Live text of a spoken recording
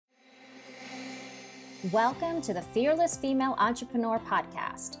Welcome to the Fearless Female Entrepreneur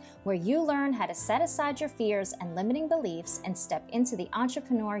Podcast, where you learn how to set aside your fears and limiting beliefs and step into the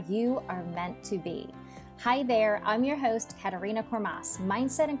entrepreneur you are meant to be. Hi there, I'm your host, Katerina Kormas,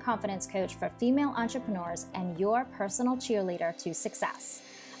 mindset and confidence coach for female entrepreneurs and your personal cheerleader to success.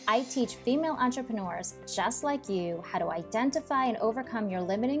 I teach female entrepreneurs just like you how to identify and overcome your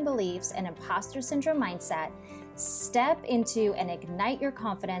limiting beliefs and imposter syndrome mindset, step into and ignite your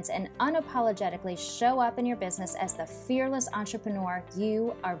confidence, and unapologetically show up in your business as the fearless entrepreneur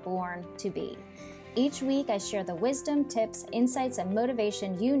you are born to be. Each week, I share the wisdom, tips, insights, and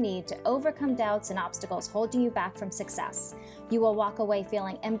motivation you need to overcome doubts and obstacles holding you back from success. You will walk away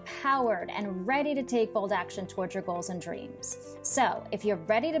feeling empowered and ready to take bold action towards your goals and dreams. So, if you're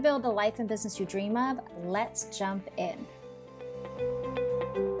ready to build the life and business you dream of, let's jump in.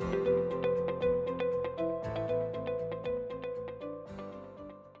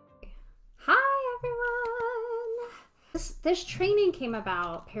 This training came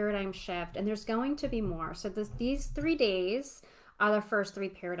about, Paradigm Shift, and there's going to be more. So these 3 days are the first 3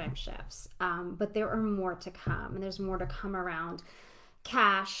 paradigm shifts, but there are more to come, and there's more to come around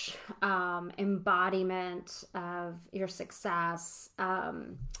cash, embodiment of your success,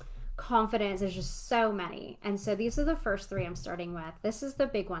 confidence. There's just so many. And so these are the first 3 I'm starting with. This is the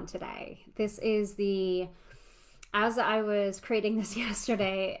big one today. This is as I was creating this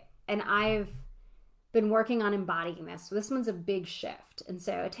yesterday, and I've been working on embodying this. So this one's a big shift. And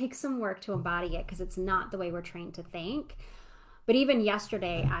so it takes some work to embody it because it's not the way we're trained to think. But even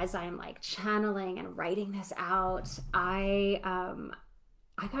yesterday, as I'm like channeling and writing this out, I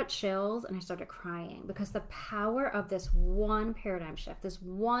got chills and I started crying because the power of this one paradigm shift, this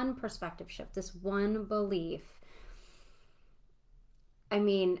one perspective shift, this one belief, I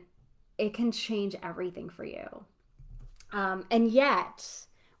mean, it can change everything for you. And yet,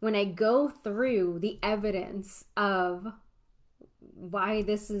 when I go through the evidence of why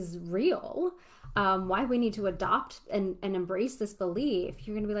this is real, why we need to adopt and embrace this belief,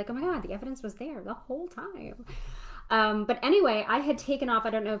 you're going to be like, oh my God, the evidence was there the whole time. But anyway, I had taken off.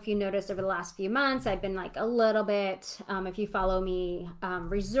 I don't know if you noticed over the last few months, I've been like a little bit, if you follow me,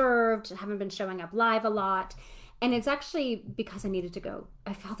 reserved, haven't been showing up live a lot. And it's actually because I needed to go.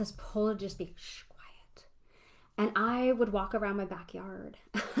 I felt this pull to just be quiet. And I would walk around my backyard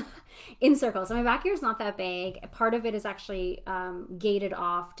in circles. So my backyard's not that big. Part of it is actually gated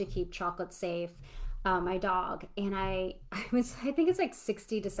off to keep Chocolate safe, my dog. And I think it's like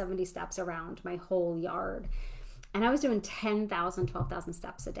 60 to 70 steps around my whole yard. And I was doing 10,000, 12,000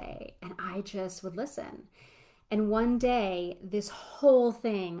 steps a day. And I just would listen. And one day, this whole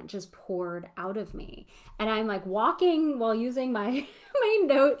thing just poured out of me. And I'm like walking while using my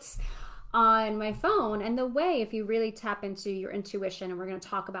notes on my phone. And the way, if you really tap into your intuition, and we're going to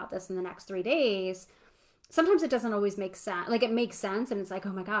talk about this in the next 3 days, sometimes it doesn't always make sense. Like it makes sense and it's like,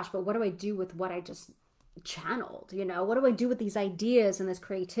 oh my gosh, but what do I do with what I just channeled? You know, what do I do with these ideas and this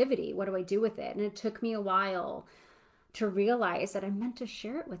creativity? What do I do with it? And it took me a while to realize that I meant to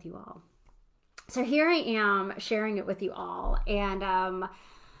share it with you all. So here I am sharing it with you all. And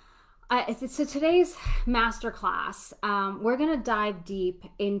so today's masterclass, we're going to dive deep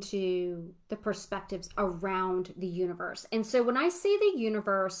into the perspectives around the universe. And so when I say the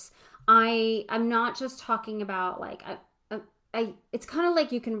universe, I'm not just talking about like, it's kind of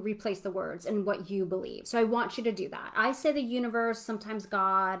like you can replace the words and what you believe. So I want you to do that. I say the universe, sometimes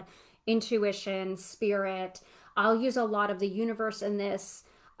God, intuition, spirit. I'll use a lot of the universe in this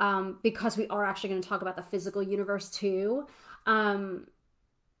because we are actually going to talk about the physical universe too.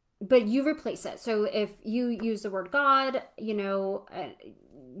 But you replace it. So if you use the word God,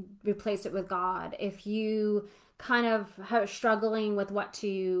 replace it with God. If you kind of are struggling with what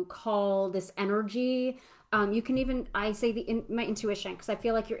to call this energy, you can even, I say my intuition, because I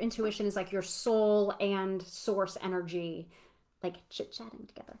feel like your intuition is like your soul and source energy, like chit-chatting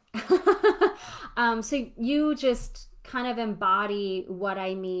together. So you just kind of embody what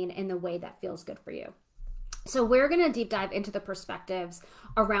I mean in the way that feels good for you. So we're going to deep dive into the perspectives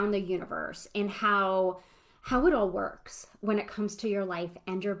around the universe and how it all works when it comes to your life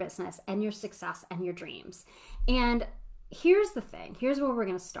and your business and your success and your dreams. And here's the thing. Here's where we're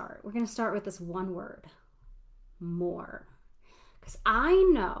going to start. We're going to start with this one word, more. Because I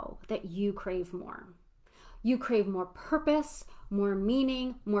know that you crave more. You crave more purpose, more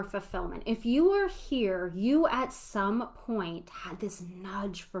meaning, more fulfillment. If you are here, you at some point had this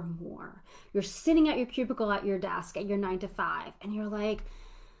nudge for more. You're sitting at your cubicle at your desk at your 9 to 5, and you're like,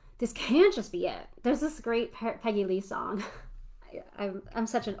 this can't just be it. There's this great Peggy Lee song. I'm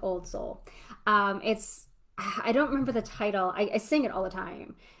such an old soul. I don't remember the title. I sing it all the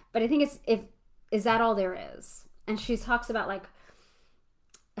time, but I think it's is that all there is? And she talks about like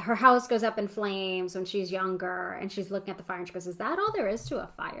her house goes up in flames when she's younger, and she's looking at the fire and she goes, is that all there is to a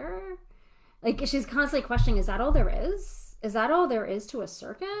fire? Like she's constantly questioning, is that all there is? Is that all there is to a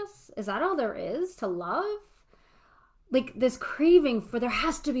circus? Is that all there is to love? Like this craving for there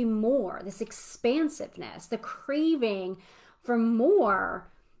has to be more, this expansiveness, the craving for more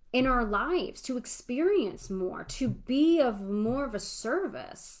in our lives, to experience more, to be of more of a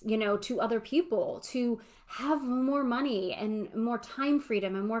service, to other people, to have more money and more time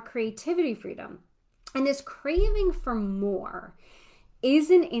freedom and more creativity freedom. And this craving for more is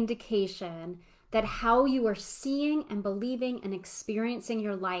an indication that how you are seeing and believing and experiencing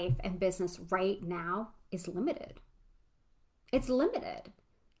your life and business right now is limited. It's limited.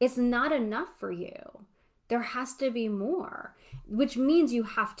 It's not enough for you. There has to be more, which means you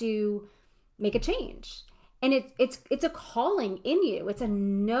have to make a change. And it's a calling in you. It's a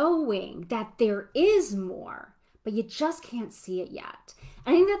knowing that there is more, but you just can't see it yet.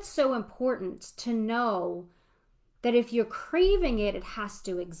 And I think that's so important to know that if you're craving it, it has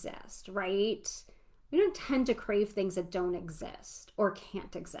to exist, right? We don't tend to crave things that don't exist or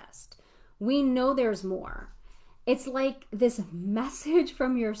can't exist. We know there's more. It's like this message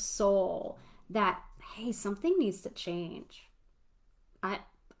from your soul that, hey, something needs to change.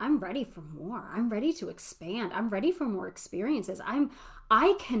 I'm ready for more. I'm ready to expand. I'm ready for more experiences.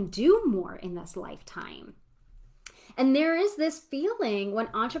 I can do more in this lifetime. And there is this feeling when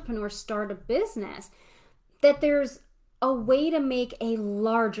entrepreneurs start a business that there's a way to make a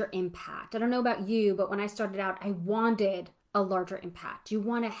larger impact. I don't know about you, but when I started out, I wanted a larger impact. You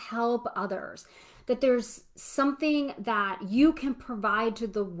want to help others, that there's something that you can provide to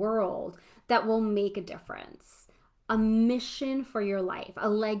the world that will make a difference. A mission for your life, a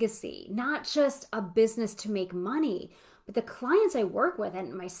legacy, not just a business to make money, but the clients I work with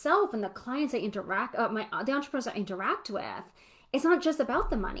and myself and the clients I interact, the entrepreneurs I interact with, it's not just about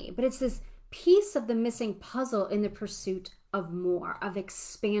the money, but it's this piece of the missing puzzle in the pursuit of more, of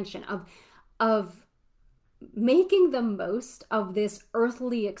expansion, of making the most of this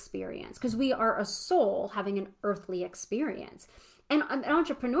earthly experience, because we are a soul having an earthly experience. And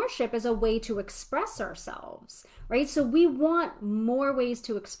entrepreneurship is a way to express ourselves, right? So we want more ways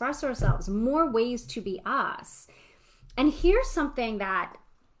to express ourselves, more ways to be us. And here's something that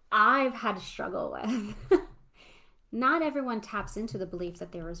I've had to struggle with. Not everyone taps into the belief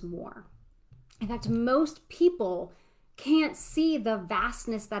that there is more. In fact, most people can't see the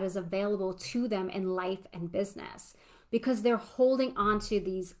vastness that is available to them in life and business because they're holding on to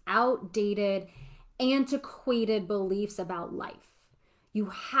these outdated, antiquated beliefs about life. You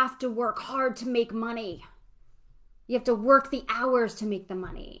have to work hard to make money. You have to work the hours to make the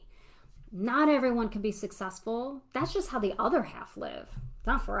money. Not everyone can be successful. That's just how the other half live. It's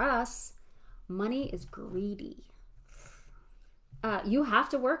not for us. Money is greedy. You have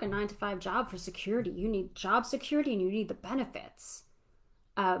to work a 9-to-5 job for security. You need job security and you need the benefits.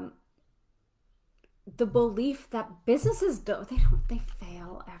 The belief that businesses they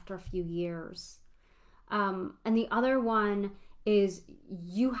fail after a few years. And the other one is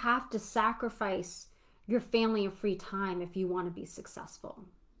you have to sacrifice your family and free time if you want to be successful.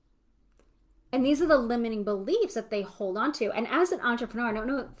 And these are the limiting beliefs that they hold on to. And as an entrepreneur, I don't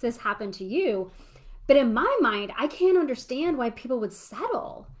know if this happened to you, but in my mind, I can't understand why people would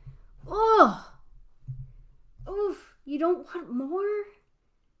settle. Oof, you don't want more?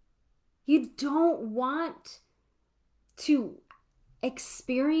 You don't want to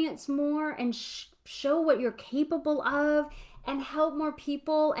experience more and show what you're capable of and help more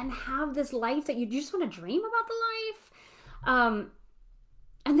people and have this life that you just want to dream about the life?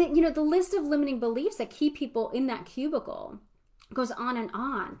 And then, the list of limiting beliefs that keep people in that cubicle goes on and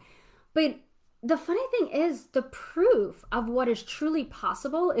on. But the funny thing is the proof of what is truly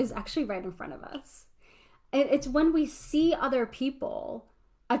possible is actually right in front of us. It's when we see other people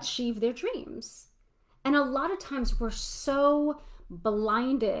achieve their dreams. And a lot of times we're so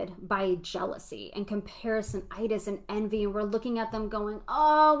blinded by jealousy and comparison-itis and envy, and we're looking at them going,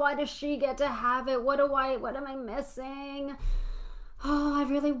 oh, why does she get to have it? What am I missing? Oh, I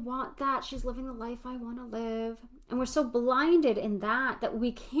really want that. She's living the life I want to live. And we're so blinded in that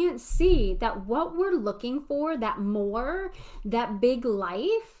we can't see that what we're looking for, that more, that big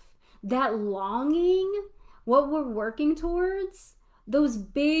life, that longing, what we're working towards, those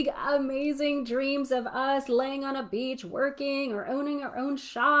big, amazing dreams of us laying on a beach, working or owning our own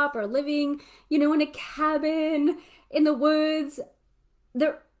shop or living, in a cabin in the woods,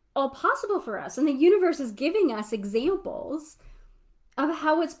 they're all possible for us. And the universe is giving us examples of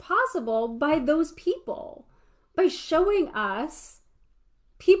how it's possible by those people, by showing us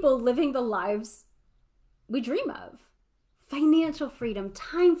people living the lives we dream of. Financial freedom,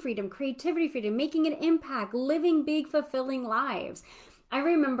 time freedom, creativity freedom, making an impact, living big, fulfilling lives. I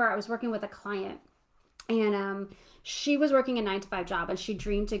remember I was working with a client, and she was working a 9-to-5 job, and she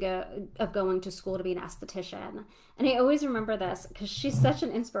dreamed of going to school to be an esthetician. And I always remember this because she's such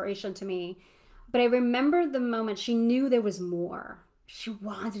an inspiration to me. But I remember the moment she knew there was more. She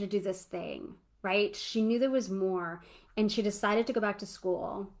wanted to do this thing, right? She knew there was more, and she decided to go back to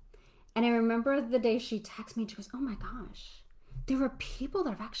school. And I remember the day she texted me and she goes, oh my gosh, there were people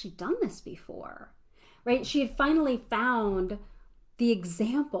that have actually done this before, right? She had finally found the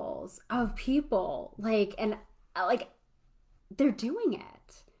examples of people like they're doing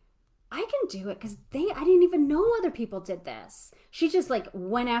it. I can do it because I didn't even know other people did this. She just like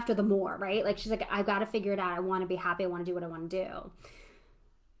went after the more, right? Like she's like, I've got to figure it out. I want to be happy. I want to do what I want to do.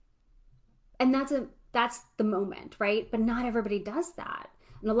 And that's the moment, right? But not everybody does that.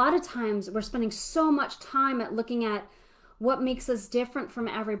 And a lot of times we're spending so much time at looking at what makes us different from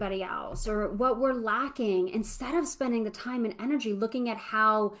everybody else or what we're lacking instead of spending the time and energy looking at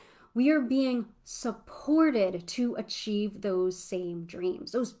how we are being supported to achieve those same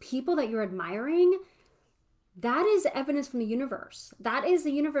dreams. Those people that you're admiring, that is evidence from the universe. That is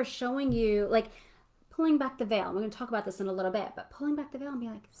the universe showing you, like, pulling back the veil. We're going to talk about this in a little bit, but pulling back the veil and be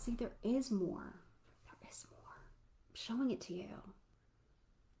like, see, there is more. There is more. I'm showing it to you.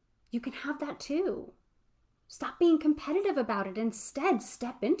 You can have that too. Stop being competitive about it. Instead,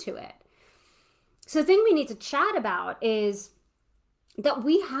 step into it. So the thing we need to chat about is that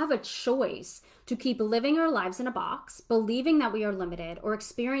we have a choice to keep living our lives in a box, believing that we are limited, or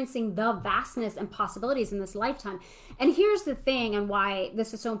experiencing the vastness and possibilities in this lifetime. And here's the thing and why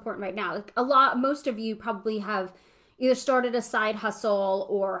this is so important right now. Most of you probably have either started a side hustle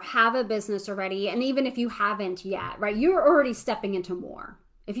or have a business already. And even if you haven't yet, right, you're already stepping into more.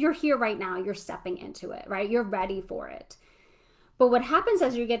 If you're here right now, you're stepping into it, right? You're ready for it. But what happens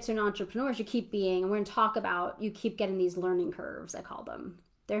as you get to an entrepreneur is you keep being, and we're going to talk about, you keep getting these learning curves, I call them.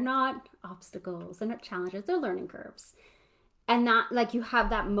 They're not obstacles, they're not challenges, they're learning curves. And that, like, you have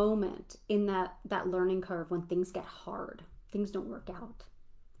that moment in that learning curve when things get hard, things don't work out.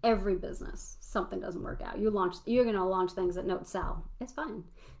 Every business, something doesn't work out. You're going to launch things that don't sell. It's fine.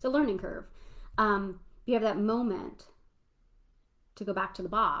 It's a learning curve. You have that moment to go back to the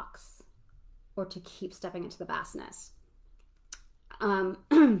box or to keep stepping into the vastness. Sorry,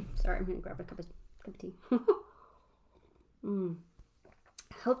 I'm going to grab a cup of tea.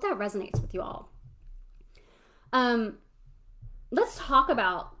 Hope that resonates with you all. Let's talk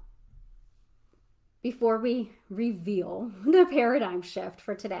about, before we reveal the paradigm shift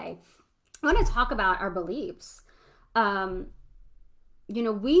for today, I want to talk about our beliefs.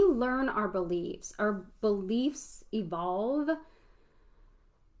 We learn our beliefs. Our beliefs evolve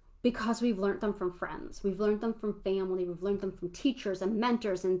because we've learned them from friends. We've learned them from family. We've learned them from teachers and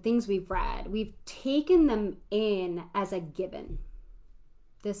mentors and things we've read. We've taken them in as a given.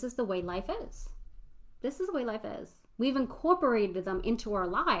 This is the way life is. This is the way life is. We've incorporated them into our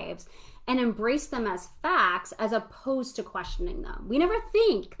lives and embraced them as facts as opposed to questioning them. We never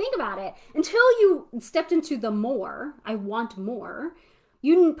think about it. Until you stepped into the more, I want more,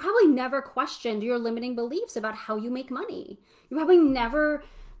 you probably never questioned your limiting beliefs about how you make money. You probably never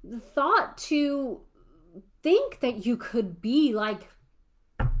thought to think that you could be like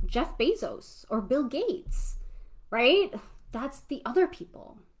Jeff Bezos or Bill Gates, right? That's the other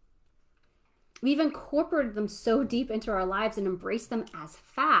people. We've incorporated them so deep into our lives and embraced them as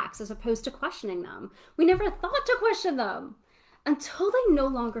facts as opposed to questioning them. We never thought to question them until they no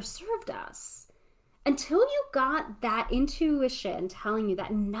longer served us. Until you got that intuition telling you,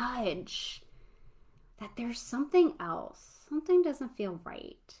 that nudge, that there's something else. Something doesn't feel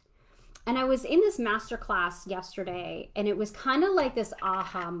right. And I was in this masterclass yesterday, and it was kind of like this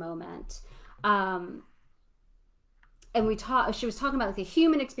aha moment. And she was talking about the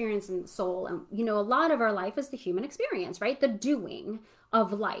human experience and the soul. And, a lot of our life is the human experience, right? The doing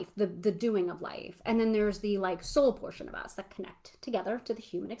of life, the doing of life. And then there's the soul portion of us that connect together to the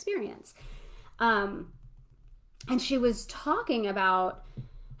human experience. And she was talking about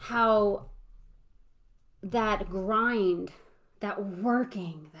how that grind, that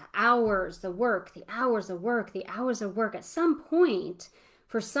working, the hours of work, at some point,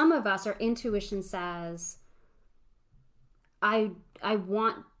 for some of us, our intuition says, I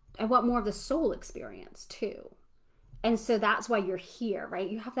want more of the soul experience too. And so that's why you're here, right?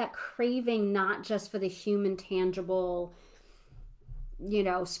 You have that craving, not just for the human tangible,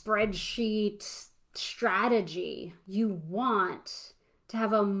 spreadsheet strategy. You want to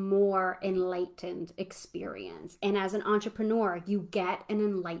have a more enlightened experience. And as an entrepreneur, you get an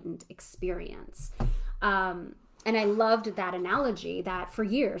enlightened experience. And I loved that analogy that for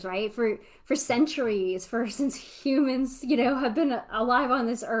years, right? For centuries, since humans, have been alive on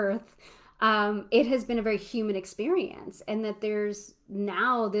this earth, it has been a very human experience. And that there's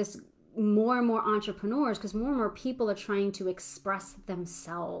now this more and more entrepreneurs, because more and more people are trying to express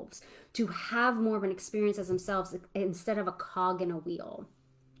themselves, to have more of an experience as themselves instead of a cog in a wheel.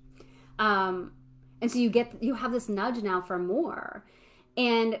 And so you have this nudge now for more.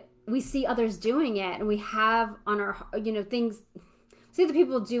 And we see others doing it, and we have on our, things, see the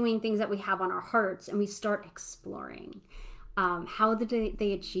people doing things that we have on our hearts, and we start exploring. How did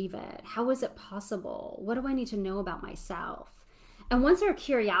they achieve it? How was it possible? What do I need to know about myself? And once our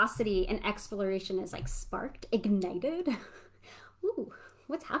curiosity and exploration is like sparked, ignited, ooh,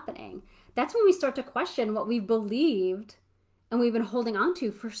 what's happening? That's when we start to question what we've believed and we've been holding on to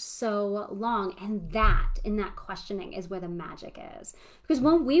for so long. And in that questioning is where the magic is. Because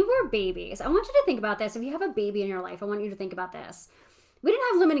when we were babies, I want you to think about this. If you have a baby in your life, I want you to think about this. We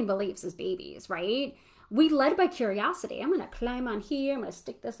didn't have limiting beliefs as babies, right? We led by curiosity. I'm going to climb on here. I'm going to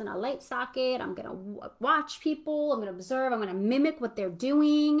stick this in a light socket. I'm going to watch people. I'm going to observe. I'm going to mimic what they're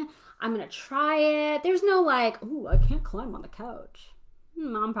doing. I'm going to try it. There's no like, ooh, I can't climb on the couch.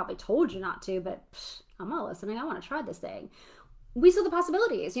 Mom probably told you not to, but I'm not listening. I want to try this thing. We saw the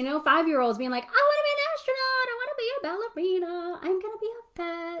possibilities, 5-year-olds being like, I want to be an astronaut. I want to be a ballerina. I'm going to be a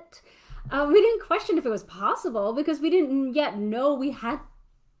pet. We didn't question if it was possible because we didn't yet know we had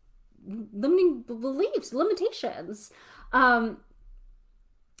limiting beliefs, limitations. And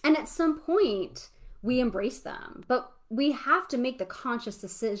at some point, we embrace them. But we have to make the conscious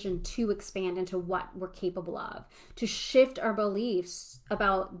decision to expand into what we're capable of, to shift our beliefs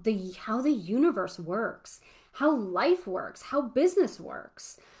about how the universe works, how life works, how business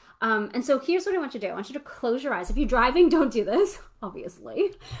works. And so here's what I want you to do. I want you to close your eyes. If you're driving, don't do this,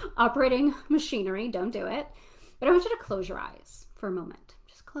 obviously. Operating machinery, don't do it. But I want you to close your eyes for a moment.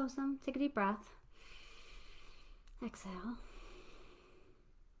 Just close them. Take a deep breath. Exhale.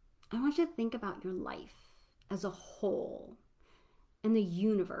 I want you to think about your life as a whole, and the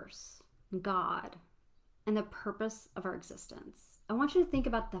universe, God, and the purpose of our existence. I want you to think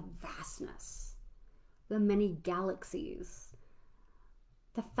about the vastness, the many galaxies,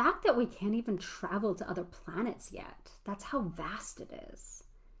 the fact that we can't even travel to other planets yet. That's how vast it is.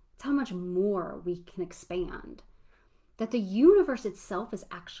 It's how much more we can expand. That the universe itself is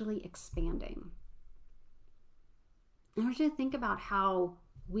actually expanding. I want you to think about how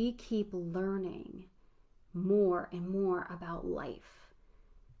we keep learning more and more about life.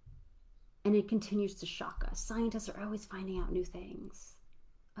 And it continues to shock us. Scientists are always finding out new things.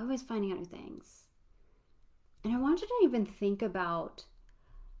 Always finding out new things. And I want you to even think about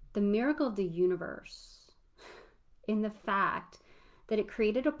the miracle of the universe in the fact that it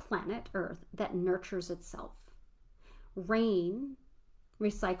created a planet, Earth, that nurtures itself. Rain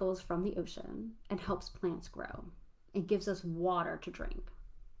recycles from the ocean and helps plants grow. It gives us water to drink.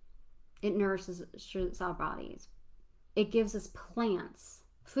 It nourishes our bodies. It gives us plants,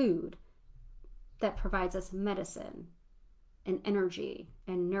 food, that provides us medicine and energy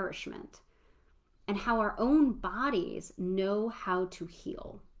and nourishment. And how our own bodies know how to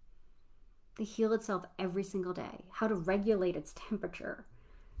heal. They heal itself every single day. How to regulate its temperature.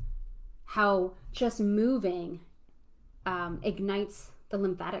 How just moving ignites the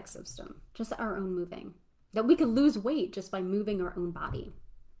lymphatic system. Just our own moving. That we could lose weight just by moving our own body.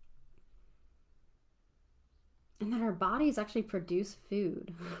 And that our bodies actually produce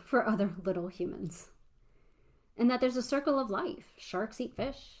food for other little humans. And that there's a circle of life. Sharks eat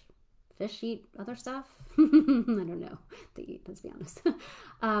fish. Fish eat other stuff. I don't know. They eat, let's be honest.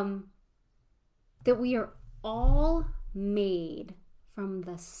 That we are all made from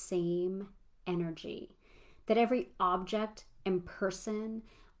the same energy. That every object and person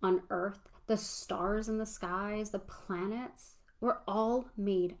on Earth, the stars in the skies, the planets, we're all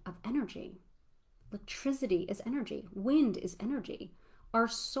made of energy. Electricity is energy. Wind is energy. Our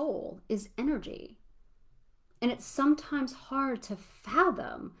soul is energy. And it's sometimes hard to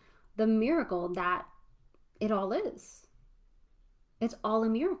fathom the miracle that it all is. It's all a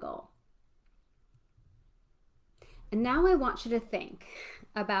miracle. And now I want you to think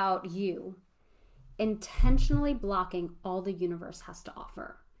about you intentionally blocking all the universe has to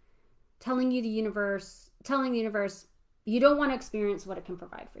offer. Telling the universe, you don't want to experience what it can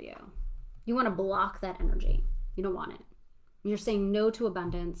provide for you. You want to block that energy. You don't want it. You're saying no to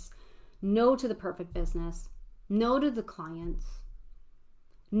abundance, no to the perfect business, no to the clients,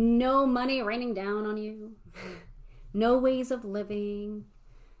 no money raining down on you, no ways of living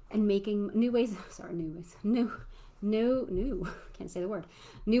and making new can't say the word,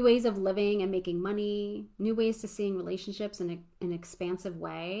 new ways of living and making money, new ways to seeing relationships in an expansive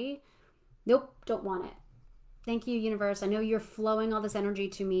way. Nope, don't want it. Thank you, universe. I know you're flowing all this energy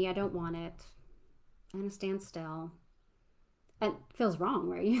to me. I don't want it. I'm going to stand still. And it feels wrong,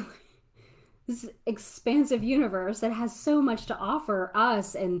 right? This expansive universe that has so much to offer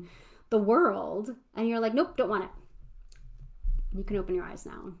us and the world. And you're like, nope, don't want it. You can open your eyes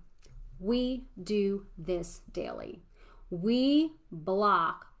now. We do this daily. We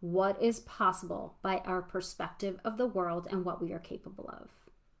block what is possible by our perspective of the world and what we are capable of.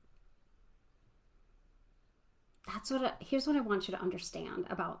 Here's what I want you to understand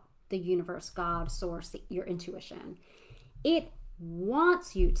about the universe, God, source, your intuition. It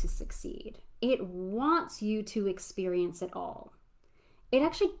wants you to succeed. It wants you to experience it all.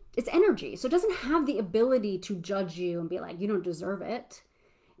 It's energy. So it doesn't have the ability to judge you and be like, you don't deserve it.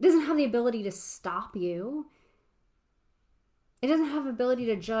 It doesn't have the ability to stop you. It doesn't have the ability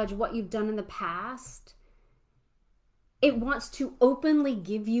to judge what you've done in the past. It wants to openly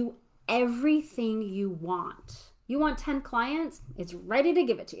give you everything you want. You want 10 clients? It's ready to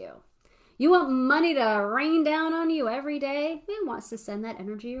give it to you. You want money to rain down on you every day? It wants to send that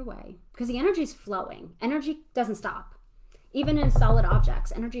energy your way because the energy is flowing. Energy doesn't stop. Even in solid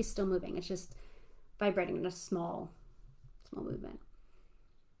objects, energy is still moving. It's just vibrating in a small movement.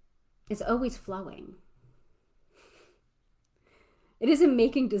 It's always flowing. It isn't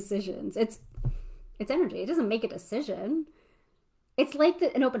making decisions. It's energy. It doesn't make a decision. It's like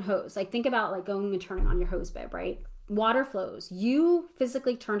an open hose. Like think about like going and turning on your hose bib, right? Water flows. You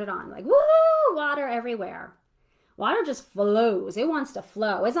physically turned it on. Like, woo, water everywhere. Water just flows. It wants to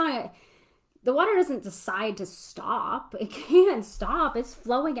flow. The water doesn't decide to stop. It can't stop. It's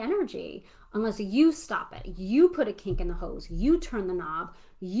flowing energy unless you stop it. You put a kink in the hose. You turn the knob.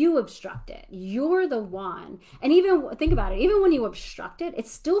 You obstruct it. You're the one. And even, think about it, even when you obstruct it,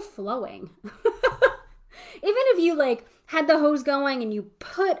 it's still flowing. Even if you like had the hose going and you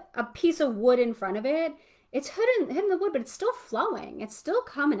put a piece of wood in front of it, it's hitting the wood, but it's still flowing. It's still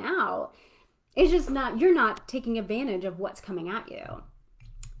coming out. It's just you're not taking advantage of what's coming at you.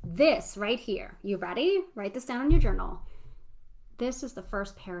 This right here, you ready? Write this down in your journal. This is the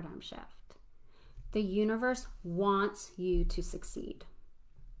first paradigm shift. The universe wants you to succeed.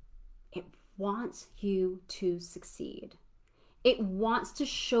 It wants you to succeed. It wants to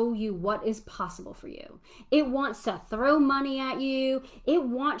show you what is possible for you. It wants to throw money at you. It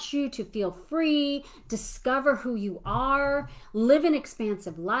wants you to feel free, discover who you are, live an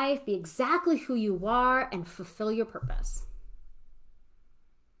expansive life, be exactly who you are, and fulfill your purpose.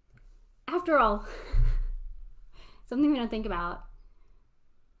 After all, something we don't think about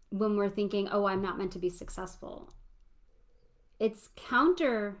when we're thinking, oh, I'm not meant to be successful. It's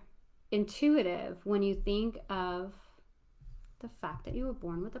counterintuitive when you think of the fact that you were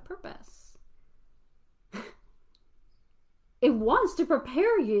born with a purpose. It wants to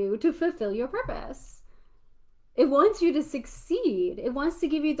prepare you to fulfill your purpose. It wants you to succeed. It wants to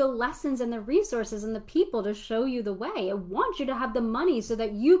give you the lessons and the resources and the people to show you the way. It wants you to have the money so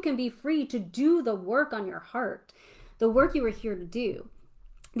that you can be free to do the work on your heart, the work you were here to do.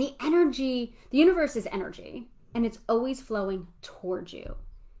 The universe is energy, and it's always flowing towards you.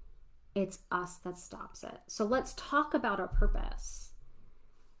 It's us that stops it. So let's talk about our purpose.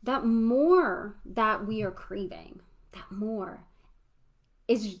 That more that we are craving, that more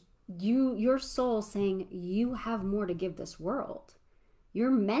is your soul saying you have more to give this world.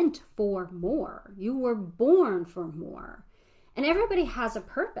 You're meant for more. You were born for more. And everybody has a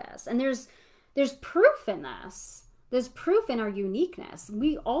purpose. And there's proof in this. There's proof in our uniqueness.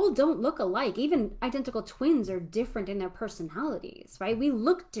 We all don't look alike. Even identical twins are different in their personalities, right? We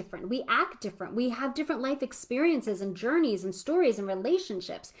look different. We act different. We have different life experiences and journeys and stories and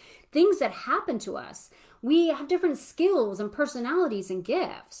relationships, things that happen to us. We have different skills and personalities and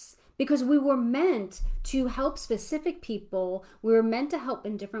gifts because we were meant to help specific people. We were meant to help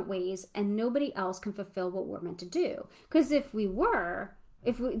in different ways, and nobody else can fulfill what we're meant to do. Because if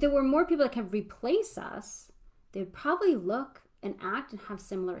there were more people that could replace us, they'd probably look and act and have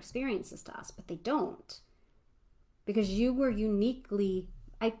similar experiences to us, but they don't. Because you were uniquely,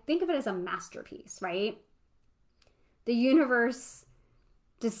 I think of it as a masterpiece, right? The universe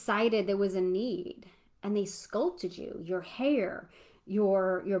decided there was a need, and they sculpted you, your hair,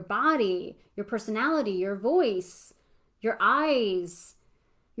 your body, your personality, your voice, your eyes,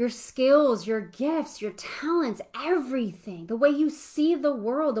 your skills, your gifts, your talents, everything, the way you see the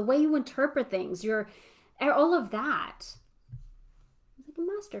world, the way you interpret things, all of that. It's like a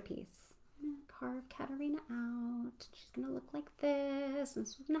masterpiece. carve Katerina out. She's going to look like this. And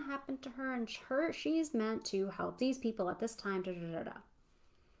this is going to happen to her. And she's meant to help these people at this time. Da, da, da, da.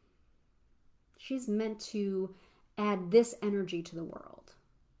 She's meant to add this energy to the world.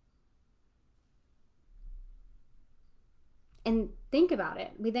 And think about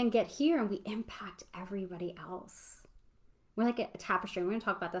it. We then get here and we impact everybody else. We're like a tapestry. We're going to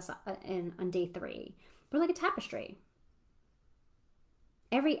talk about this on day 3. We're like a tapestry.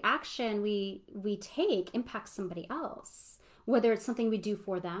 Every action we take impacts somebody else. Whether it's something we do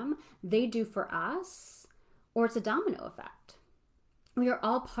for them, they do for us, or it's a domino effect. We are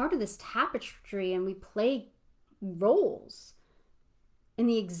all part of this tapestry and we play roles in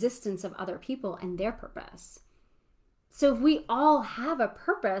the existence of other people and their purpose. So if we all have a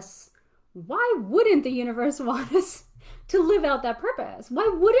purpose, why wouldn't the universe want us to live out that purpose? Why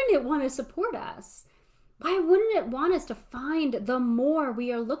wouldn't it want to support us? Why wouldn't it want us to find the more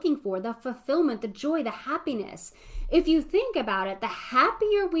we are looking for, the fulfillment, the joy, the happiness? If you think about it, the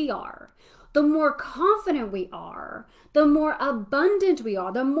happier we are, the more confident we are, the more abundant we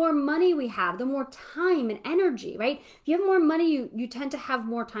are, the more money we have, the more time and energy, right? If you have more money, you tend to have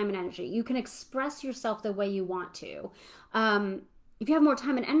more time and energy. You can express yourself the way you want to. If you have more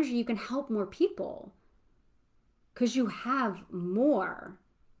time and energy, you can help more people because you have more.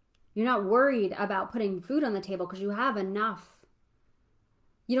 You're not worried about putting food on the table because you have enough.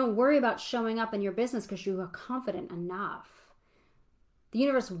 You don't worry about showing up in your business because you are confident enough. The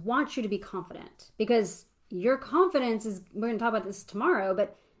universe wants you to be confident because your confidence is, we're going to talk about this tomorrow,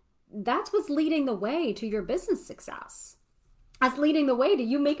 but that's what's leading the way to your business success. That's leading the way to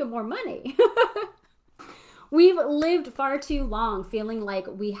you making more money. We've lived far too long feeling like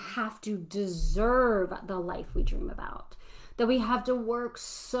we have to deserve the life we dream about, that we have to work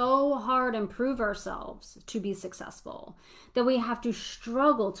so hard and prove ourselves to be successful, that we have to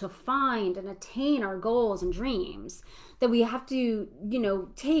struggle to find and attain our goals and dreams, that we have to,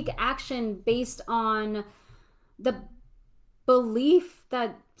 take action based on the belief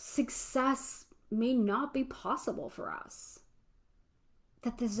that success may not be possible for us,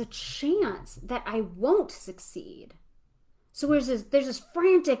 that there's a chance that I won't succeed. So there's this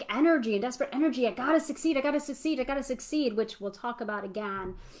frantic energy and desperate energy. I gotta succeed, which we'll talk about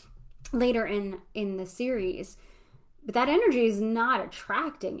again later in the series. But that energy is not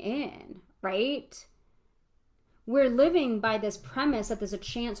attracting in, right? We're living by this premise that there's a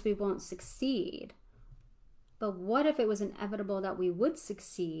chance we won't succeed. But what if it was inevitable that we would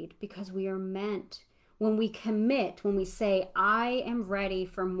succeed because we are meant, when we commit, when we say, I am ready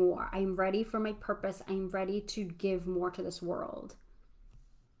for more, I am ready for my purpose, I am ready to give more to this world.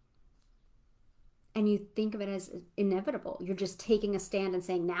 And you think of it as inevitable. You're just taking a stand and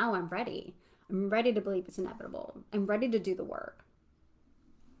saying, now I'm ready. I'm ready to believe it's inevitable. I'm ready to do the work.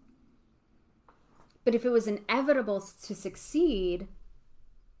 But if it was inevitable to succeed,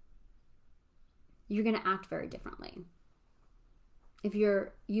 you're going to act very differently. If you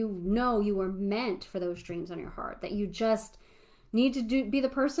were meant for those dreams on your heart, that you just need to be the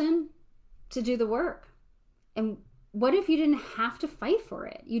person to do the work. And what if you didn't have to fight for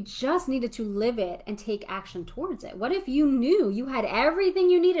it? You just needed to live it and take action towards it. What if you knew you had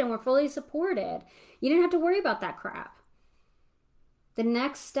everything you needed and were fully supported? You didn't have to worry about that crap. The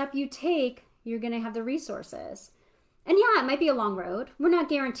next step you take, you're going to have the resources. And yeah, it might be a long road. We're not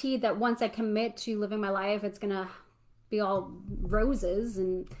guaranteed that once I commit to living my life, it's going to be all roses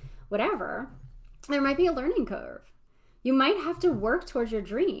and whatever. There might be a learning curve. You might have to work towards your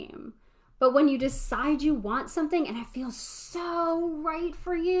dream. But when you decide you want something and it feels so right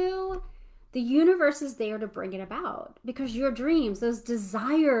for you, the universe is there to bring it about. Because your dreams, those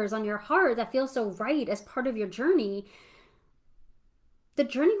desires on your heart that feel so right as part of your journey, the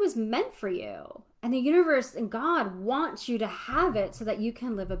journey was meant for you. And the universe and God wants you to have it so that you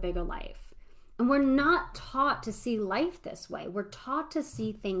can live a bigger life. And we're not taught to see life this way. We're taught to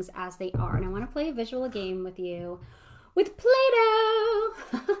see things as they are. And I want to play a visual game with you with Play-Doh.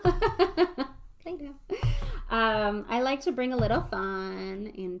 Play-Doh. I like to bring a little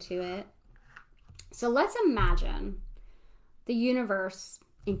fun into it. So let's imagine the universe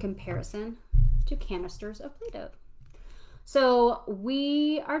in comparison to canisters of Play-Doh. So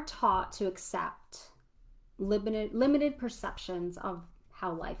we are taught to accept limited perceptions of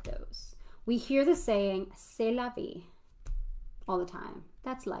how life goes. We hear the saying, c'est la vie, all the time.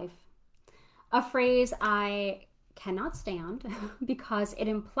 That's life. A phrase I cannot stand because it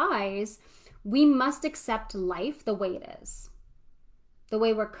implies we must accept life the way it is, the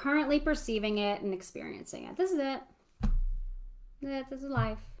way we're currently perceiving it and experiencing it. This is it. This is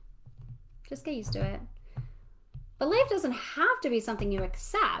life. Just get used to it. But life doesn't have to be something you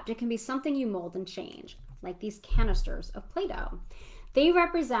accept. It can be something you mold and change, like these canisters of Play-Doh. They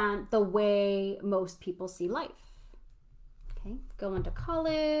represent the way most people see life. Okay, going to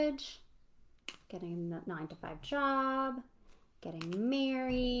college, getting a 9-to-5 job, getting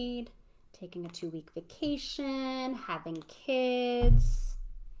married, taking a 2-week vacation, having kids,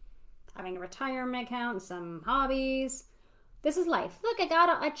 having a retirement account and some hobbies. This is life. Look, I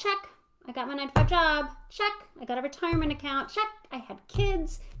got a check. I got my 9-to-5 job. Check. I got a retirement account. Check. I had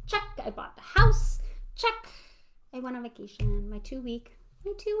kids. Check. I bought the house. Check. I went on vacation. My 2-week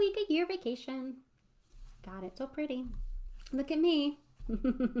a year vacation. Got it. So pretty. Look at me.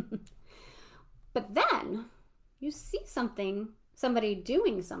 But then you see somebody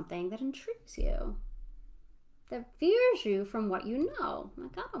doing something that intrigues you, that veers you from what you know. I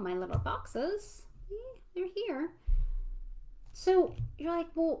got all my little boxes. They're here. So you're like,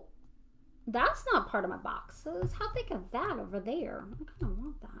 well, that's not part of my boxes. How big of that over there? I kind of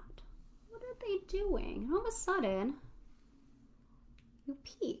want that. What are they doing? And all of a sudden, you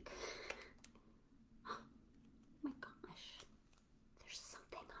peek. Oh my gosh. There's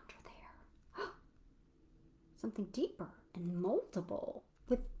something under there. Something deeper and moldable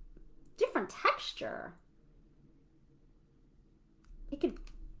with different texture. You can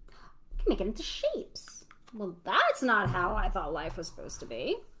make it into shapes. Well, that's not how I thought life was supposed to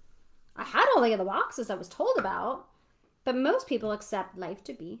be. I had all the other boxes I was told about, but most people accept life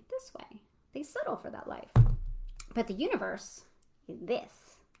to be this way. They settle for that life. But the universe is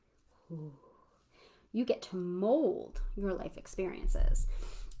this. Ooh. You get to mold your life experiences.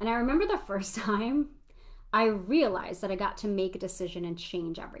 And I remember the first time I realized that I got to make a decision and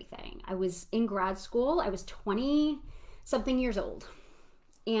change everything. I was in grad school. I was 20-something years old.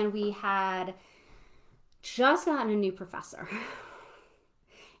 And we had just gotten a new professor.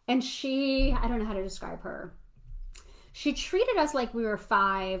 And she, I don't know how to describe her. She treated us like we were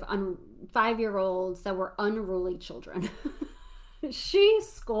 5-year-olds that were unruly children. She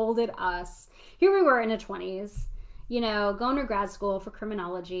scolded us. Here we were in our 20s, going to grad school for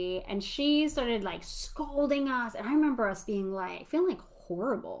criminology. And she started like scolding us. And I remember us being like, feeling like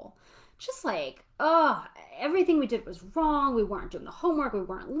horrible. Just like, oh, everything we did was wrong. We weren't doing the homework. We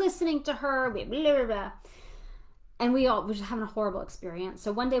weren't listening to her. Blah, blah, blah. And we were just having a horrible experience.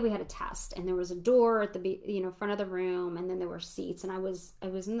 So one day we had a test, and there was a door at the front of the room, and then there were seats, and I was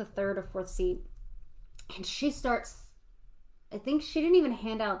in the 3rd or 4th seat, and she starts. I think she didn't even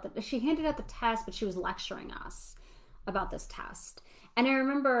she handed out the test, but she was lecturing us about this test. And I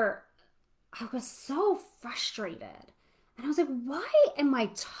remember I was so frustrated, and I was like, "Why am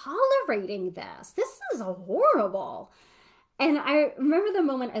I tolerating this? This is horrible." And I remember the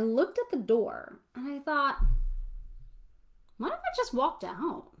moment I looked at the door, and I thought, what if I just walked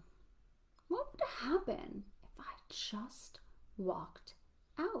out? What would happen if I just walked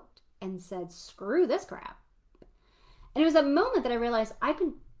out and said, screw this crap? And it was that moment that I realized I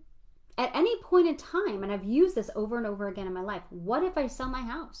could, at any point in time, and I've used this over and over again in my life, what if I sell my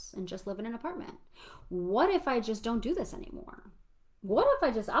house and just live in an apartment? What if I just don't do this anymore? What if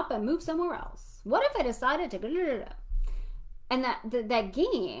I just up and move somewhere else? What if I decided to... And that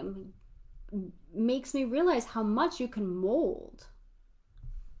game makes me realize how much you can mold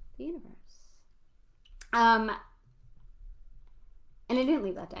the universe. And I didn't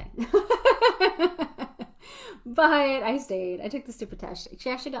leave that day. But I stayed. I took the stupid test. She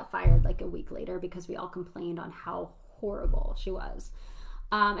actually got fired like a week later because we all complained on how horrible she was.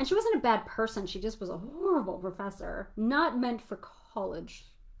 And she wasn't a bad person. She just was a horrible professor, not meant for college,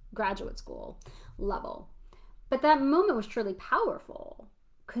 graduate school level. But that moment was truly powerful.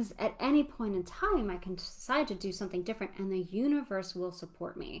 Because at any point in time, I can decide to do something different, and the universe will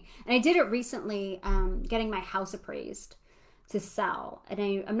support me. And I did it recently, getting my house appraised to sell.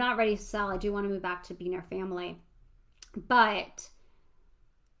 And I'm not ready to sell. I do want to move back to being our family. But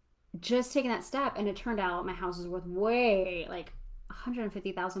just taking that step, and it turned out my house is worth way, like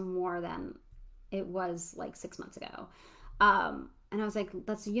 $150,000 more than it was like 6 months ago. And I was like,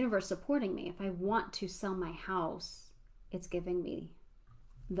 that's the universe supporting me. If I want to sell my house, it's giving me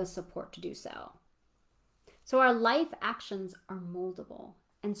the support to do so. So our life actions are moldable,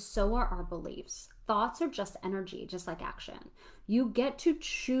 and so are our beliefs. Thoughts are just energy, just like action. You get to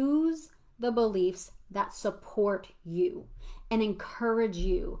choose the beliefs that support you and encourage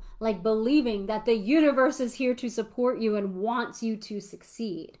you, like believing that the universe is here to support you and wants you to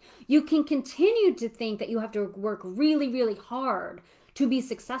succeed. You can continue to think that you have to work really, really hard to be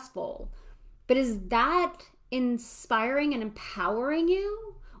successful. But is that inspiring and empowering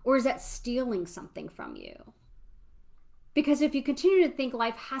you? Or is that stealing something from you? Because if you continue to think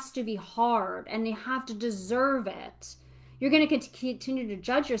life has to be hard and you have to deserve it, you're going to continue to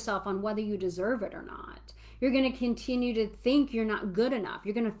judge yourself on whether you deserve it or not. You're going to continue to think you're not good enough.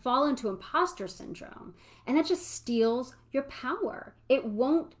 You're going to fall into imposter syndrome. And that just steals your power. It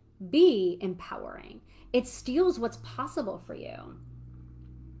won't be empowering. It steals what's possible for you.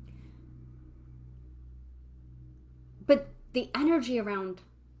 But the energy around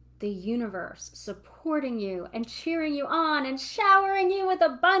the universe supporting you and cheering you on and showering you with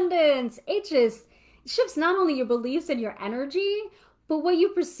abundance, it just shifts not only your beliefs and your energy, but what you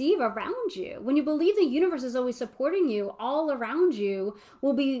perceive around you. When you believe the universe is always supporting you, all around you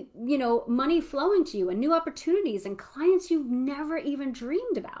will be, money flowing to you and new opportunities and clients you've never even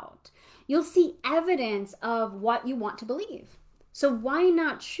dreamed about. You'll see evidence of what you want to believe. So why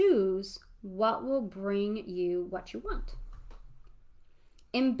not choose what will bring you what you want?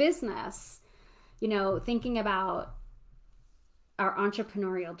 In business, thinking about our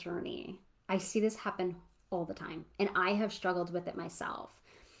entrepreneurial journey, I see this happen all the time. And I have struggled with it myself.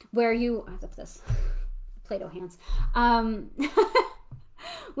 Where you, I have to put this, Play-Doh hands,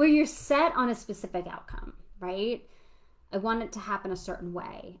 where you're set on a specific outcome, right? I want it to happen a certain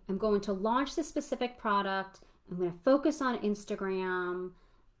way. I'm going to launch this specific product. I'm going to focus on Instagram.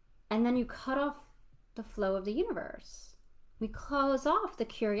 And then you cut off the flow of the universe. We close off the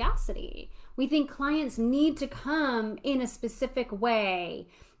curiosity. We think clients need to come in a specific way,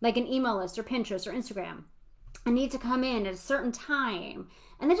 like an email list or Pinterest or Instagram. I need to come in at a certain time.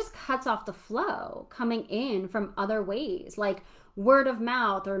 And that just cuts off the flow coming in from other ways, like word of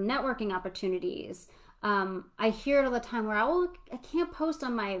mouth or networking opportunities. I hear it all the time where I can't post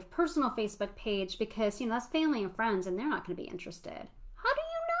on my personal Facebook page because, that's family and friends and they're not going to be interested. How do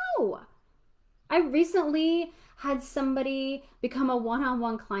you know? I recently had somebody become a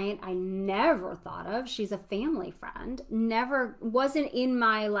one-on-one client I never thought of. She's a family friend. Wasn't in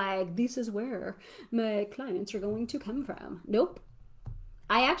my this is where my clients are going to come from. Nope.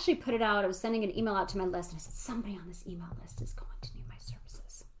 I actually put it out. I was sending an email out to my list and I said, somebody on this email list is going to need my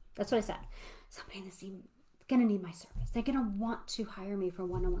services. That's what I said. Somebody in this email is going to need my service. They're going to want to hire me for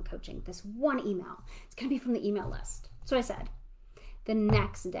one-on-one coaching. This one email. It's going to be from the email list. That's what I said. The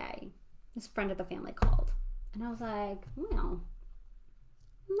next day, this friend of the family called. And I was like, well,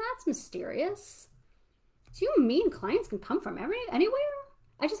 that's mysterious. So you mean clients can come from anywhere?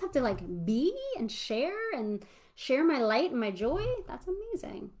 I just have to be and share my light and my joy? That's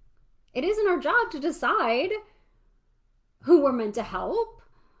amazing. It isn't our job to decide who we're meant to help,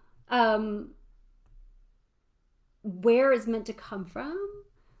 where is meant to come from.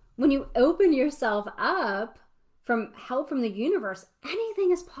 When you open yourself up from help from the universe,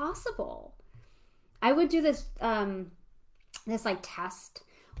 anything is possible. I would do this test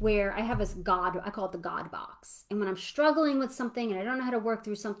where I have this I call it the God box. And when I'm struggling with something and I don't know how to work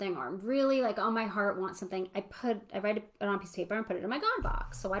through something, or I'm really on my heart want something, I write it on a piece of paper and put it in my God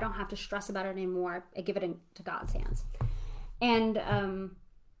box. So I don't have to stress about it anymore. I give it into God's hands. And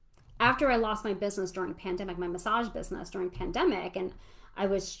after I lost my business during pandemic, my massage business during pandemic, and I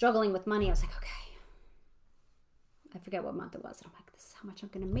was struggling with money, I was like, okay, I forget what month it was. And I'm like, this is how much I'm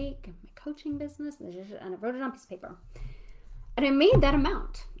going to make in my coaching business. And I wrote it on a piece of paper. And I made that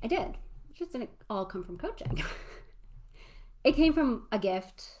amount. I did. It just didn't all come from coaching. It came from a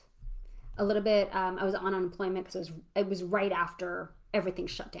gift, a little bit. I was on unemployment because it was right after everything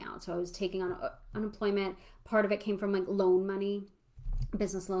shut down. So I was taking on unemployment. Part of it came from loan money,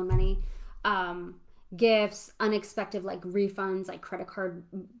 business loan money, gifts, unexpected refunds, credit card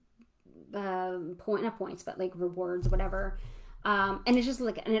not points, but rewards, whatever. And it's just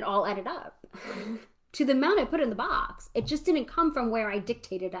and it all added up to the amount I put in the box. It just didn't come from where I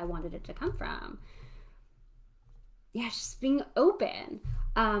dictated I wanted it to come from. Yeah, just being open.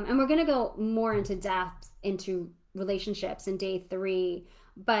 And we're going to go more into depth into relationships in day 3,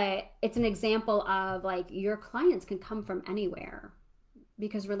 but it's an example of your clients can come from anywhere.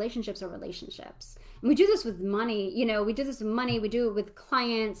 Because relationships are relationships. And we do this with money. We do this with money. We do it with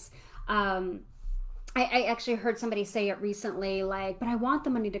clients. I actually heard somebody say it recently, but I want the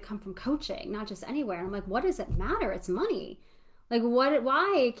money to come from coaching, not just anywhere. And I'm like, what does it matter? It's money.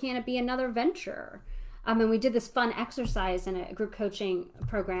 Why can't it be another venture? And we did this fun exercise in a group coaching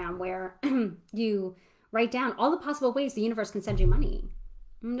program where you write down all the possible ways the universe can send you money.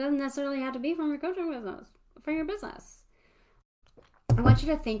 It doesn't necessarily have to be from your coaching business, from your business. I want you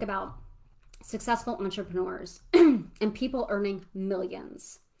to think about successful entrepreneurs and people earning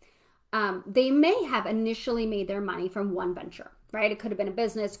millions. They may have initially made their money from one venture, right? It could have been a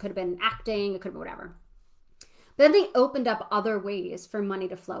business, could have been acting, it could have been whatever. But then they opened up other ways for money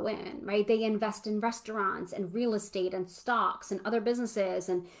to flow in, right? They invest in restaurants and real estate and stocks and other businesses,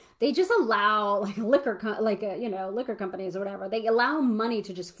 and they just allow like liquor companies or whatever. They allow money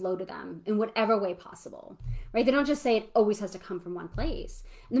to just flow to them in whatever way possible, right? They don't just say it always has to come from one place.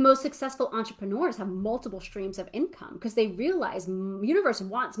 And the most successful entrepreneurs have multiple streams of income because they realize universe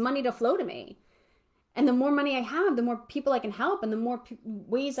wants money to flow to me. And the more money I have, the more people I can help, and the more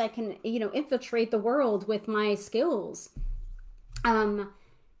ways I can, infiltrate the world with my skills. And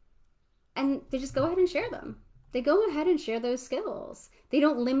they just go ahead and share them. They go ahead and share those skills. They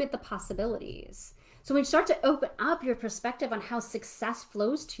don't limit the possibilities. So when you start to open up your perspective on how success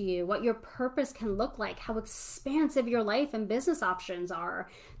flows to you, what your purpose can look like, how expansive your life and business options are,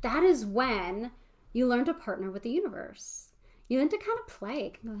 that is when you learn to partner with the universe. You learn to kind of play,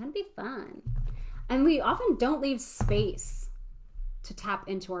 it can kind of be fun. And we often don't leave space to tap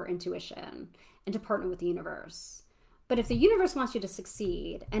into our intuition and to partner with the universe. But if the universe wants you to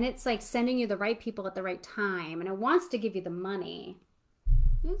succeed, and it's like sending you the right people at the right time, and it wants to give you the money,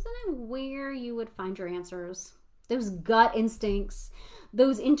 isn't it where you would find your answers? Those gut instincts,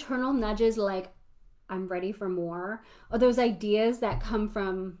 those internal nudges like, I'm ready for more, or those ideas that come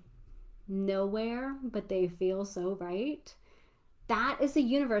from nowhere, but they feel so right. That is the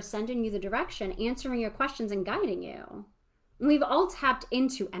universe sending you the direction, answering your questions, and guiding you. And we've all tapped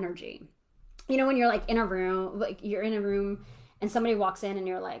into energy. When you're like in a room, and somebody walks in and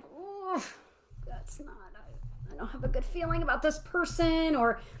you're like, oh, I don't have a good feeling about this person.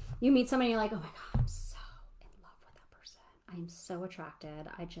 Or you meet somebody and you're like, oh my God, I'm so in love with that person. I'm so attracted.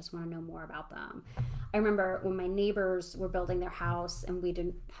 I just want to know more about them. I remember when my neighbors were building their house and we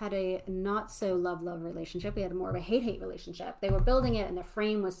had a not so love relationship. We had more of a hate relationship. They were building it and the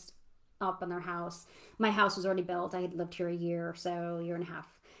frame was up on their house. My house was already built. I had lived here a year and a half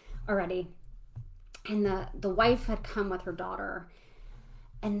already. And the wife had come with her daughter.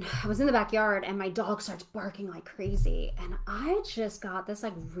 And I was in the backyard and my dog starts barking like crazy. And I just got this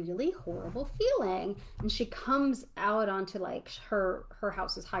like really horrible feeling. And she comes out onto like her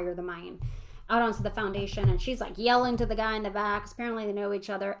house is higher than mine, out onto the foundation. And she's like yelling to the guy in the back. Apparently they know each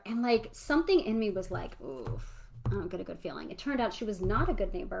other. And like something in me was like, oof, I don't get a good feeling. It turned out she was not a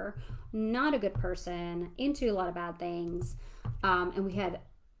good neighbor, not a good person, into a lot of bad things. And we had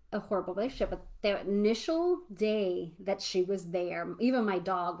a horrible relationship. But the initial day that she was there, even my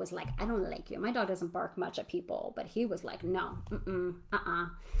dog was like, I don't like you. My dog doesn't bark much at people, but he was like, no,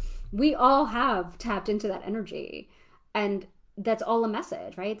 we all have tapped into that energy, and that's all a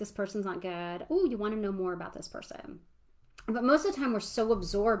message, right? This person's not good. Oh, you want to know more about this person. But most of the time we're so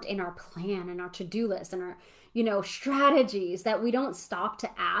absorbed in our plan and our to-do list and our strategies that we don't stop to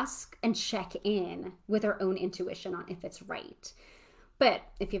ask and check in with our own intuition on if it's right. But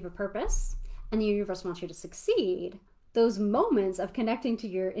if you have a purpose and the universe wants you to succeed, those moments of connecting to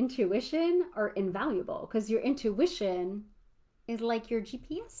your intuition are invaluable, because your intuition is like your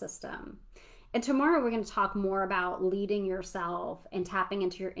GPS system. And tomorrow we're going to talk more about leading yourself and tapping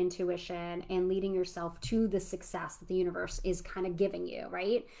into your intuition and leading yourself to the success that the universe is kind of giving you,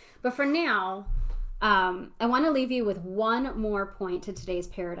 right? But for now, I want to leave you with one more point to today's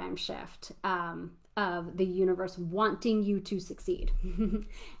paradigm shift. Of the universe wanting you to succeed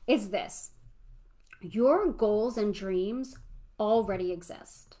is this: your goals and dreams already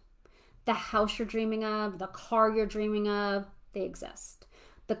exist. The house you're dreaming of, the car you're dreaming of, they exist.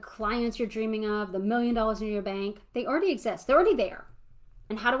 The clients you're dreaming of, the $1 million in your bank, they already exist. They're already there.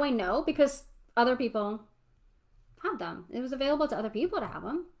 And how do I know? Because other people have them. It was available to other people to have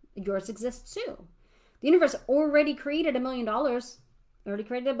them. Yours exists too. The universe already created $1 million. Already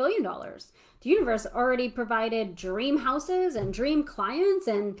created $1 billion. The universe already provided dream houses and dream clients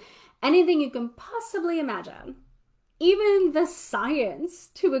and anything you can possibly imagine. Even the science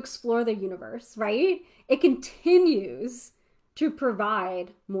to explore the universe, right? It continues to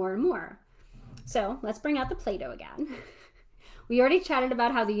provide more and more. So let's bring out the Play-Doh again. We already chatted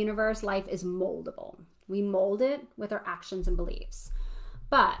about how the universe life is moldable. We mold it with our actions and beliefs.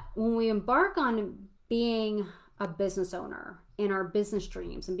 But when we embark on being a business owner in our business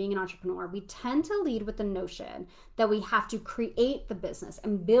dreams and being an entrepreneur, we tend to lead with the notion that we have to create the business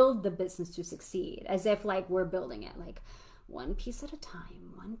and build the business to succeed, as if like we're building it like one piece at a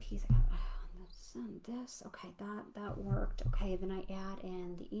time, one piece. This, okay, that worked. Okay, then I add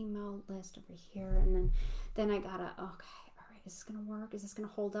in the email list over here, and then I gotta, okay, all right, is this gonna work? Is this gonna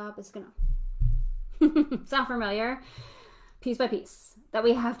hold up? Is this gonna sound familiar? Piece by piece, that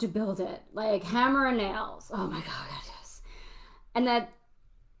we have to build it like hammer and nails. Oh my God, it is. And that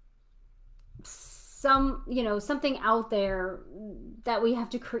something out there that we have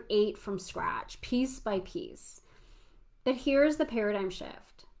to create from scratch, piece by piece. But here's the paradigm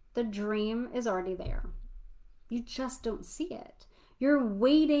shift. The dream is already there. You just don't see it. You're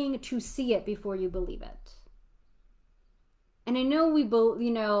waiting to see it before you believe it. And I know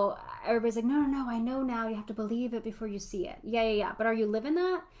everybody's like, no, I know now you have to believe it before you see it. Yeah. But are you living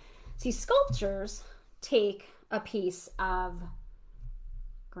that? See, sculptors take a piece of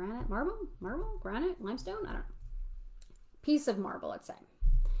granite, granite, limestone, I don't know. Piece of marble, let's say.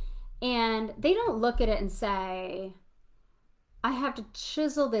 And they don't look at it and say, I have to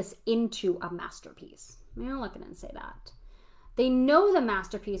chisel this into a masterpiece. They don't look at it and say that. They know the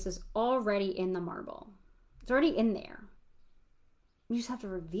masterpiece is already in the marble. It's already in there. You just have to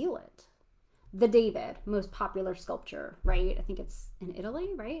reveal it. The David, most popular sculpture, right? I think it's in Italy,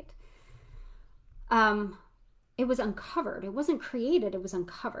 right? It was uncovered. It wasn't created, it was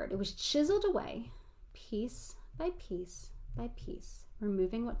uncovered. It was chiseled away, piece by piece by piece,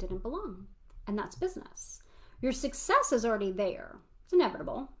 removing what didn't belong. And that's business. Your success is already there. It's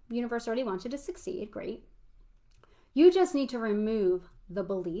inevitable. The universe already wants you to succeed. Great. You just need to remove the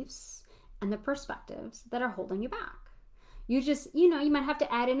beliefs and the perspectives that are holding you back. You just, you might have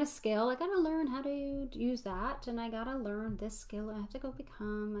to add in a skill. I got to learn how to use that. And I got to learn this skill. I have to go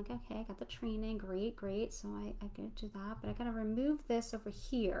become, like, okay, I got the training. Great. So I can do that. But I got to remove this over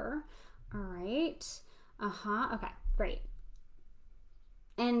here. All right. Okay, great.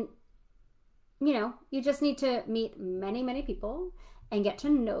 And, you just need to meet many, many people and get to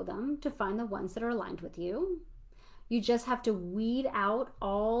know them to find the ones that are aligned with you. You just have to weed out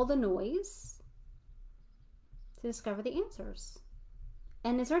all the noise to discover the answers.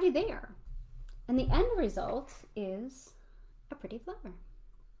 And it's already there. And the end result is a pretty flower.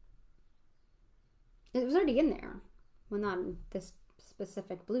 It was already in there. Well, not in this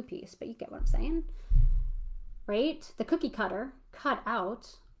specific blue piece, but you get what I'm saying. Right? The cookie cutter cut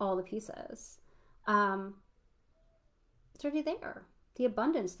out all the pieces. It's already there. The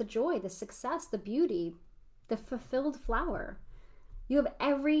abundance, the joy, the success, the beauty, the fulfilled flower. You have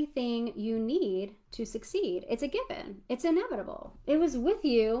everything you need to succeed. It's a given. It's inevitable. It was with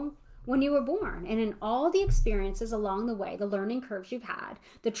you when you were born, and in all the experiences along the way, the learning curves you've had,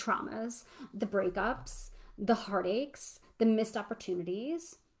 the traumas, the breakups, the heartaches, the missed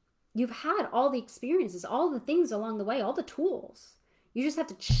opportunities, you've had all the experiences, all the things along the way, all the tools. You just have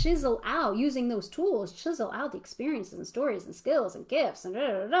to chisel out, using those tools, chisel out the experiences and stories and skills and gifts and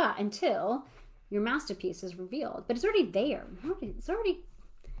until your masterpiece is revealed. But it's already there. It's already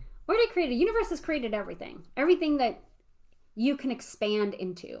created. The universe has created everything that you can expand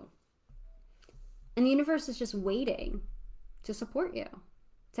into. And the universe is just waiting to support you,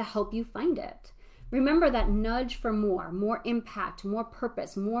 to help you find it. Remember that nudge for more impact, more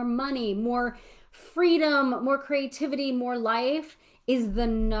purpose, more money, more freedom, more creativity, more life is the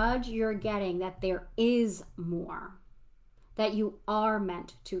nudge you're getting that there is more, that you are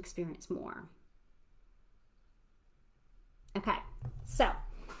meant to experience more. Okay, so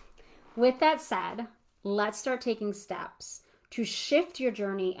with that said, let's start taking steps to shift your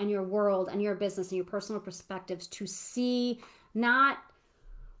journey and your world and your business and your personal perspectives to see not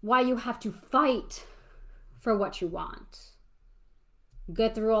why you have to fight for what you want,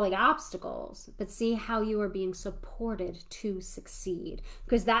 get through all the obstacles, but see how you are being supported to succeed,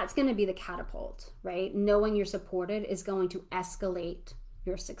 because that's going to be the catapult, right? Knowing you're supported is going to escalate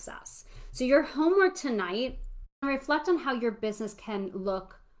your success. So your homework tonight, reflect on how your business can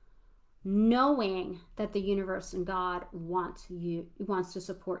look knowing that the universe and God wants to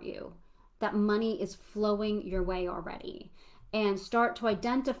support you, that money is flowing your way already, and start to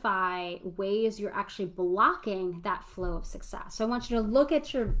identify ways you're actually blocking that flow of success. So I want you to look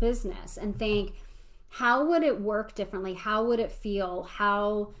at your business and think, how would it work differently? How would it feel?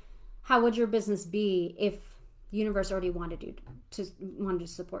 How would your business be if the universe already wanted to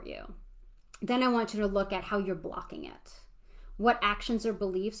support you? Then I want you to look at how you're blocking it. What actions or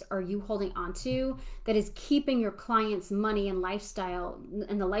beliefs are you holding on to that is keeping your clients' money and lifestyle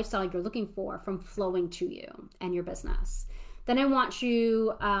and the lifestyle you're looking for from flowing to you and your business? Then I want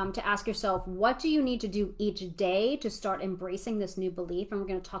you to ask yourself, what do you need to do each day to start embracing this new belief? And we're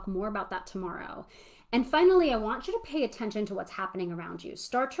going to talk more about that tomorrow. And finally, I want you to pay attention to what's happening around you.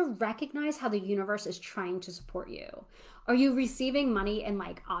 Start to recognize how the universe is trying to support you. Are you receiving money in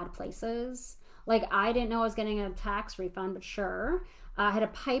like odd places? Like, I didn't know I was getting a tax refund, but sure. I had a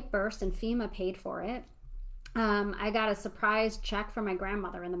pipe burst and FEMA paid for it. I got a surprise check from my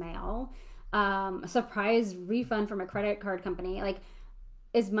grandmother in the mail. A surprise refund from a credit card company. Like,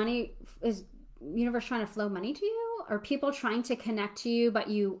 is universe trying to flow money to you? Are people trying to connect to you, but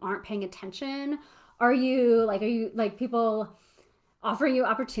you aren't paying attention? Are you like people offering you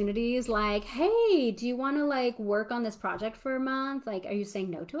opportunities like, hey, do you want to like work on this project for a month? Like, are you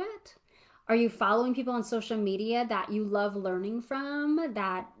saying no to it? Are you following people on social media that you love learning from,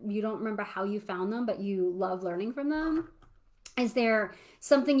 that you don't remember how you found them, but you love learning from them? Is there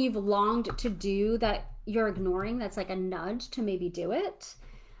something you've longed to do that you're ignoring that's like a nudge to maybe do it?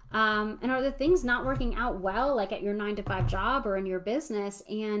 And are the things not working out well, like at your 9 to 5 job or in your business,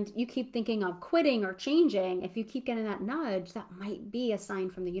 and you keep thinking of quitting or changing? If you keep getting that nudge, that might be a sign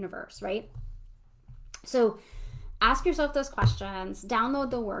from the universe, right? So ask yourself those questions, download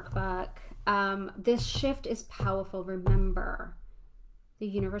the workbook. This shift is powerful. Remember, the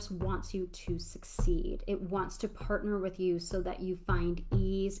universe wants you to succeed. It wants to partner with you so that you find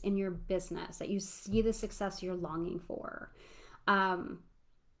ease in your business, that you see the success you're longing for.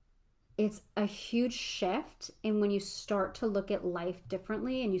 It's a huge shift. And when you start to look at life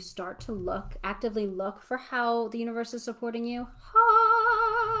differently and you start to actively look for how the universe is supporting you,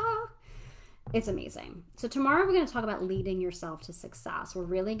 it's amazing. So tomorrow we're going to talk about leading yourself to success. We're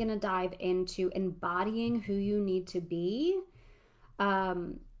really going to dive into embodying who you need to be,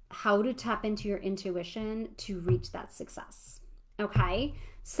 how to tap into your intuition to reach that success. Okay,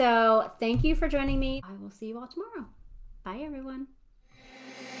 so thank you for joining me. I will see you all tomorrow. Bye, everyone.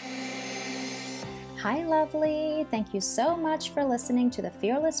 Hi, lovely. Thank you so much for listening to the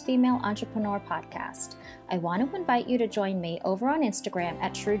Fearless Female Entrepreneur podcast. I want to invite you to join me over on Instagram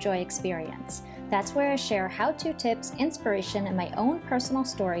at True Joy Experience. That's where I share how-to tips, inspiration, and my own personal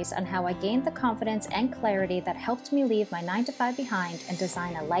stories on how I gained the confidence and clarity that helped me leave my 9 to 5 behind and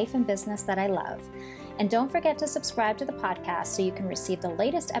design a life and business that I love. And don't forget to subscribe to the podcast so you can receive the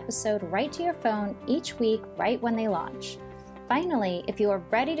latest episode right to your phone each week, right when they launch. Finally, if you are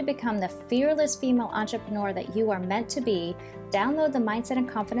ready to become the fearless female entrepreneur that you are meant to be, download the Mindset and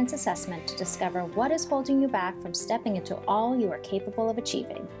Confidence Assessment to discover what is holding you back from stepping into all you are capable of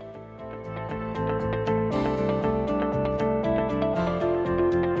achieving.